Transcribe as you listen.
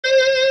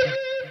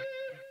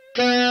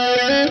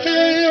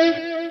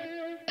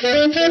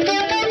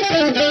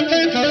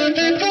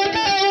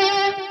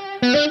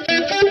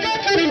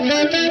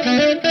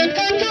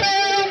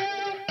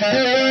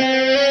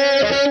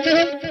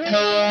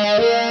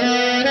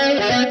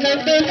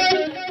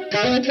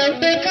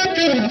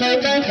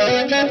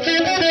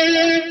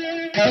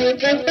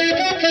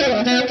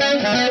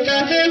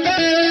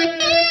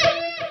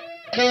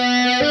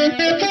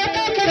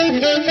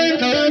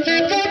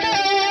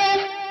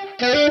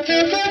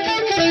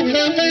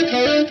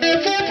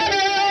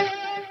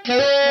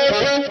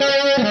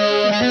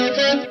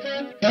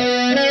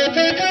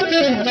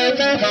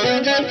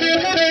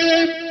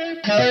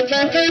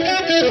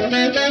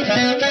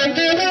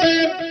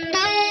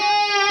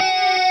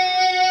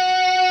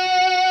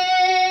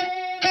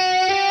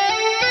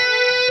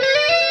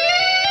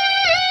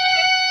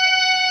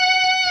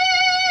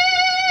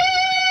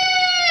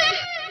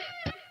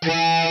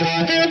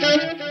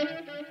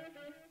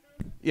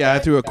Yeah, I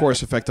threw a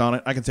chorus effect on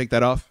it. I can take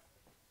that off.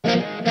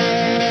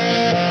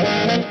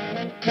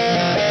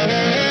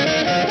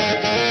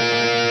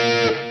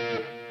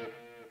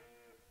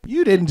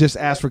 You didn't just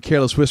ask for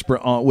Careless Whisper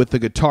on with the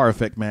guitar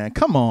effect, man.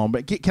 Come on,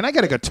 but can I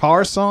get a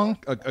guitar song?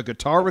 A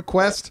guitar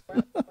request?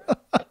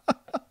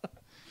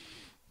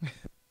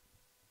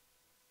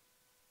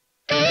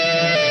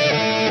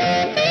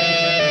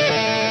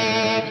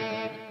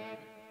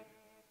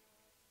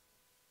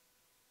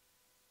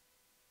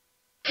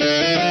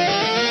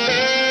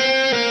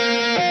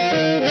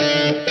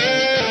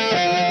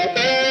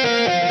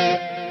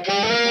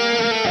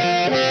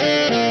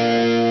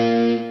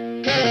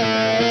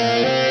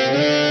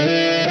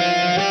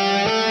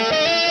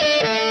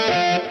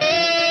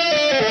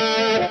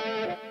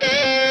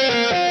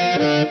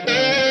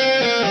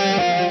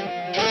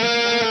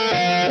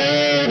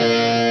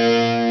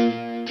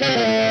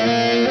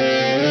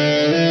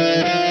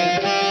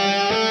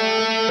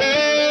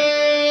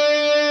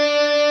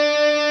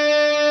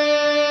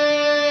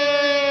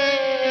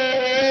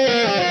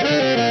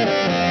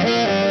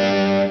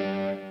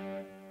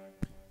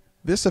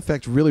 This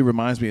effect really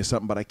reminds me of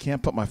something, but I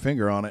can't put my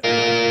finger on it.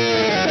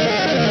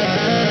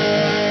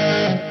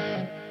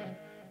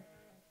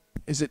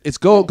 Is it? It's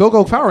Go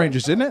Power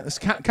Rangers, isn't it? It's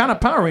kind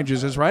of Power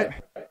Rangers, is right?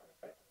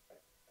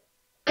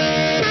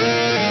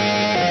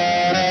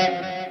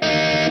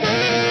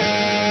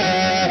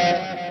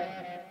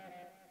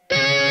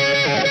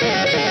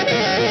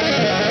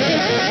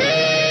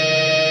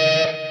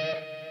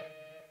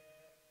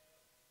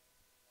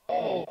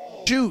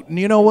 Shoot, and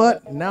you know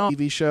what? Now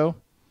TV show.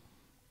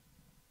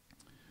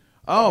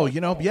 Oh,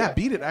 you know, yeah,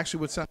 Beat It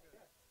actually would sound.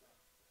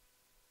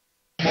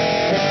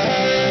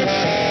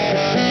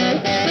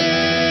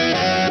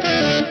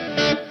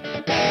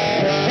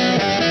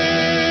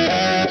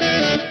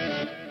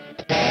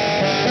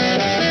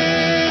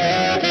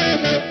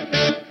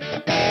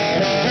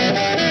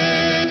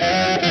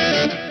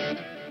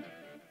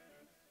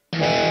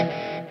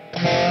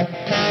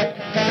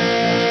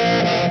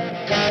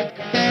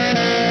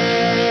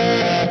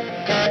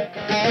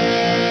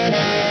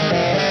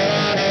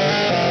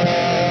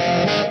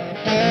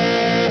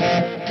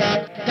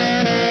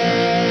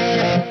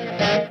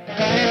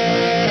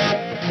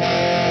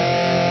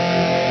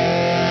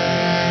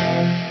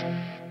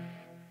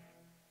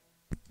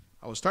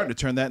 I was starting to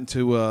turn that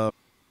into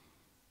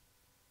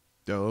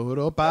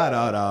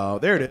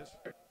there it is.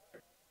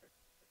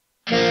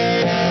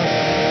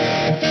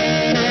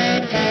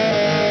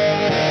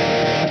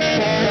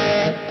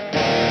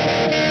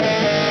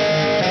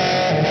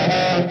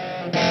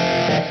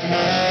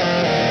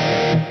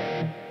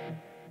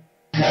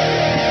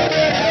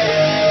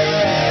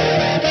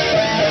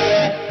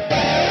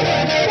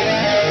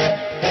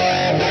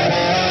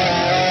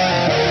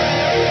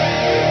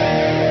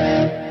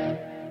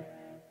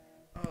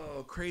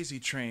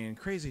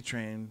 Crazy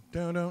train.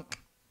 Don't.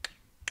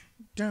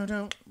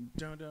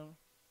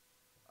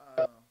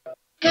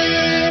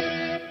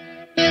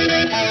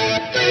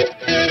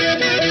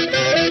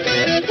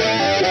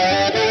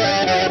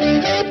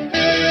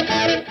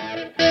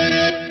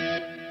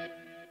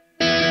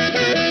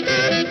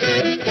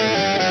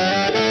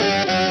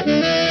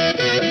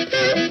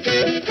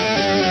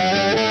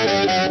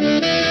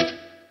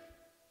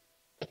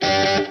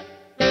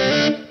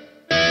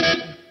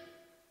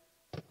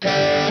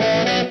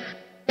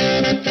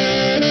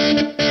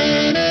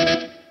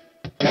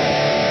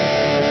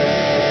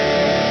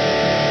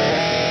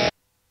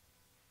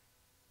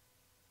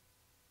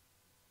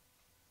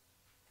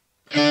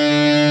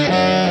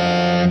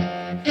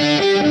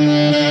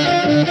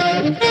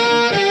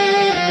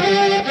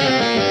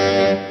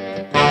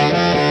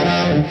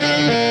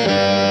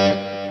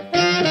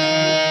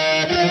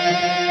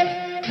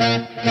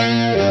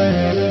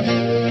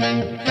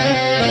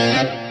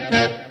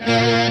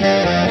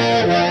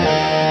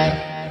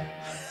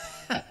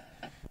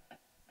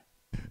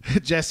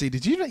 Jesse,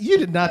 you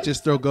did not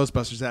just throw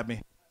Ghostbusters at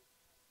me.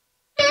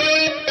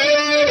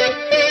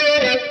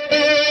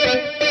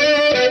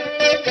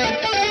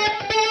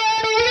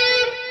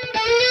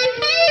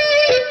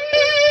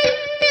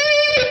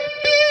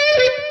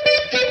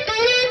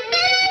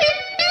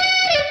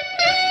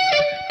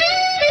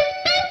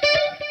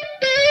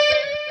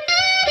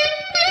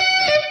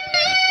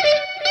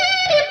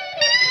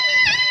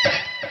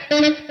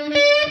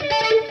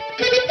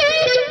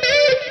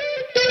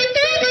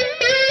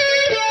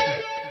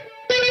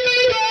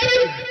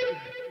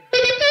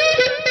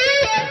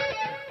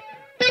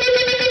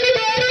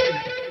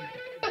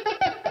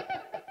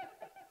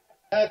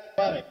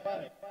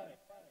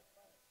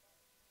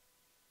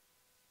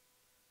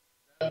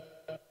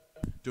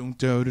 Dum,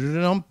 do, do,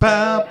 do, dum,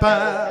 ba,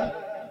 ba.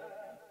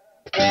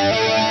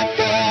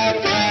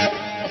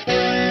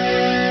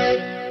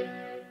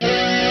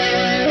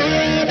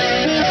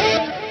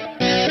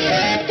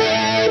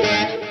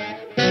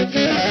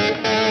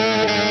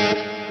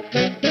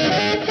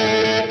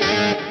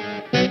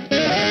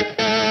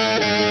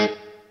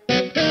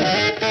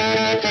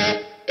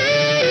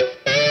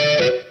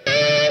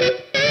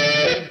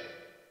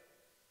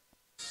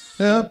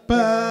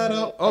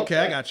 Okay,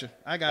 I got you.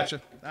 I got you.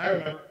 I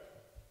remember.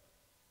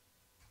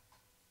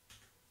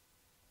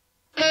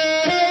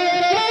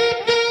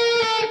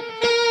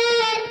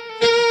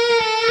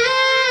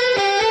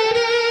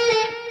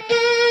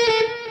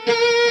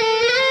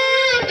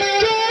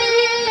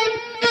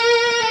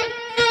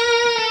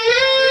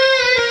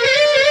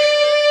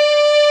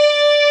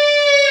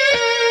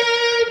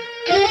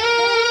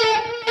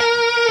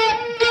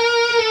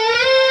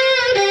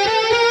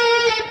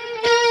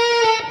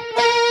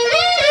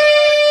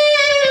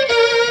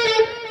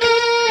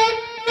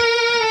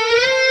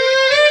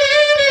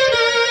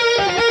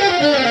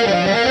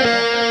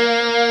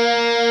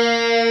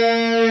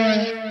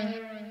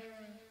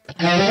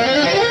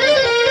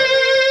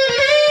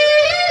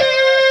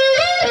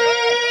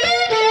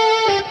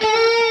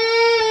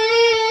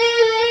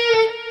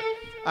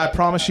 I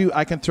promise you,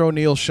 I can throw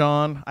Neil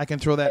Sean. I can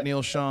throw that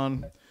Neil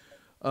Sean,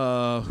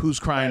 Who's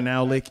Crying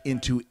Now lick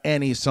into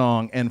any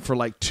song. And for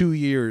like 2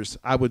 years,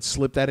 I would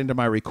slip that into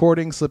my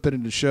recording, slip it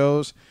into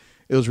shows.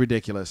 It was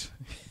ridiculous.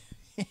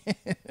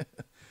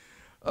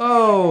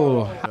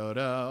 Oh.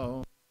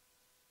 Toto.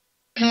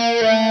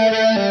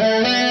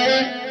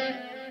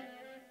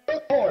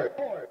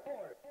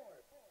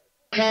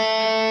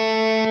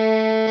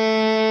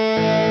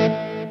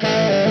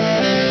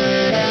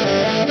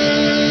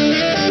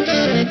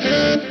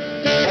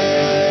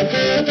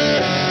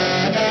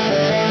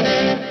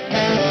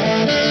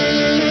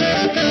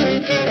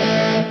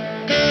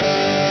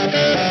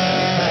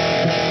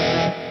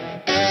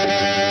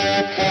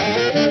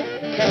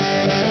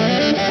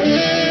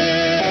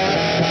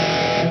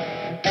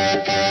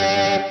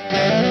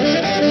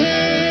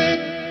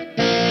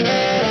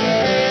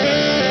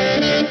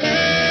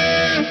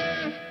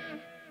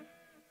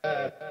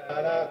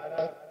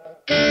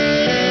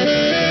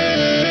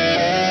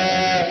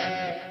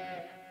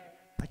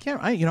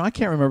 I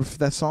can't remember if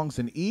that song's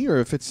in E or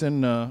if it's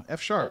in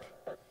F sharp.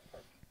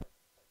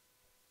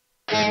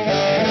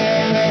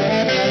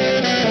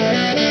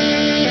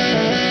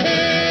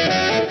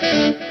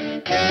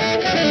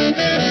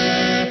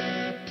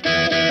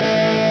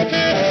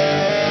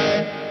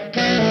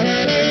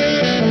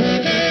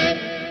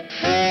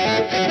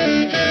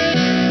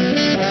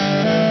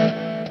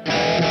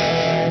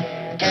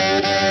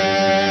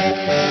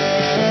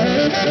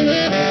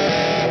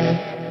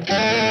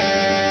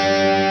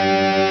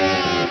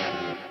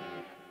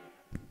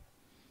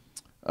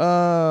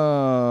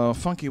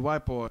 Funky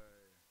white boy.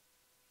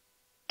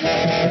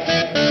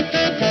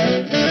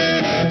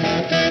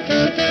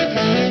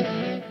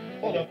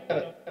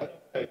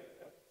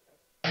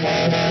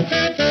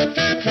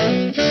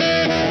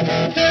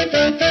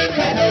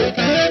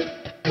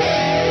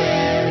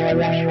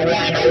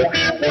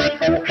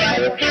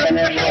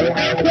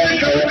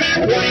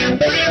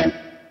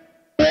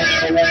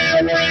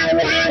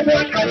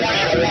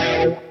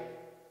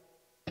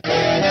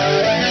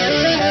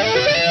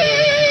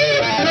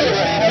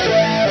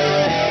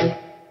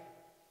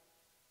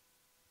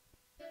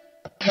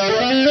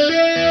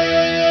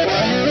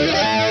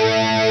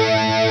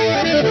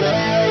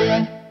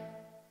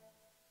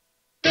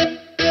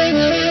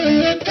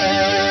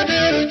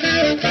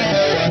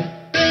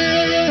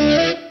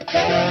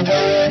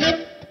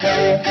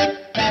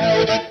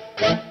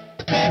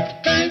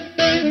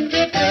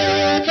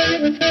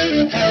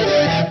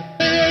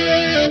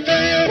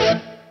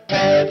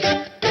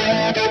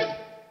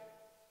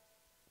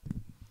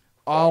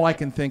 All I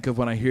can think of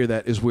when I hear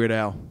that is Weird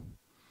Al.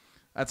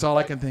 That's all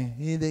I can think.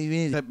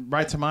 That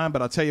right to mind,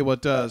 but I'll tell you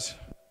what does.